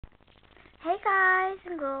Hey guys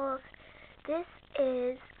and girls, this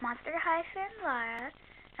is Monster Lara,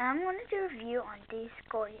 and I'm going to do a review on deuce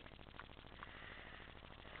gorgon.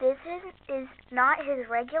 This is not his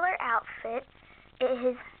regular outfit.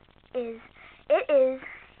 It is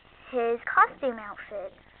his costume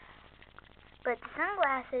outfit, but the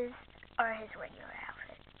sunglasses are his regular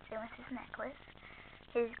outfit. Same with his necklace,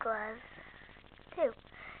 his gloves too.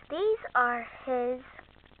 These are his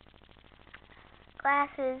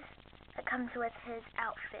glasses that comes with his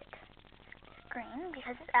outfit. It's green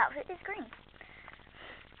because his outfit is green.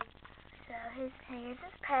 So here's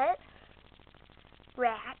his pet,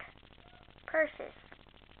 rack, Persis.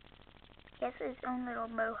 He has his own little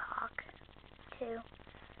mohawk too.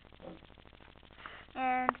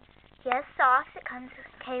 And he has socks that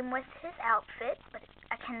came with his outfit, but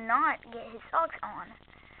I cannot get his socks on.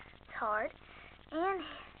 It's hard. And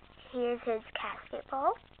here's his casket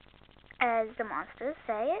ball, as the monsters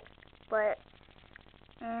say it, but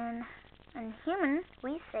in human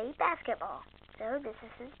we say basketball. So this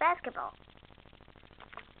is his basketball.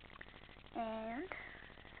 And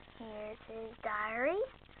here's his diary,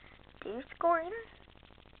 deuce gorgon.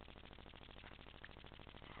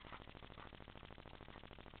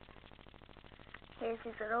 Here's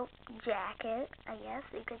his little jacket, I guess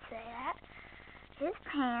you could say that. His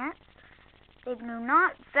pants, they do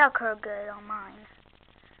not Velcro good on mine.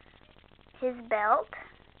 His belt,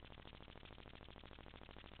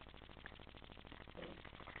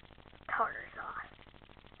 tartar sauce.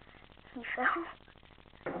 He fell.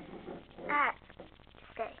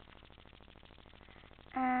 Stay.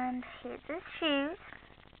 And here's his shoes,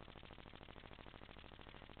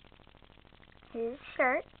 his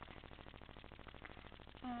shirt,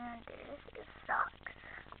 and there's his socks.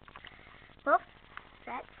 Well,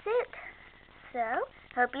 that's it. So,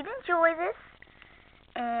 hope you enjoy this.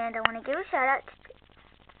 And I want to give a shout out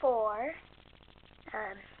for, hang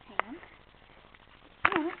on.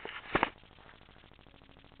 Hang on.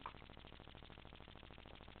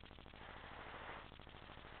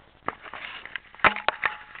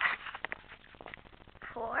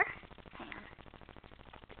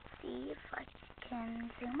 Let's see if I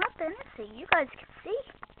can zoom up in it so you guys can see.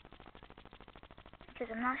 Because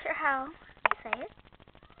I'm not sure how to say it.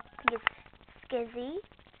 I think it's Skizzy.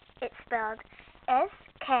 It's spelled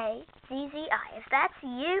S-K-Z-Z-I. If that's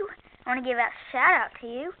you, I want to give a shout out to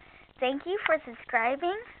you. Thank you for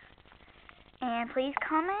subscribing. And please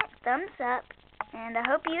comment, thumbs up. And I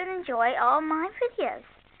hope you enjoy all my videos.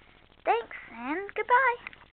 Thanks and goodbye.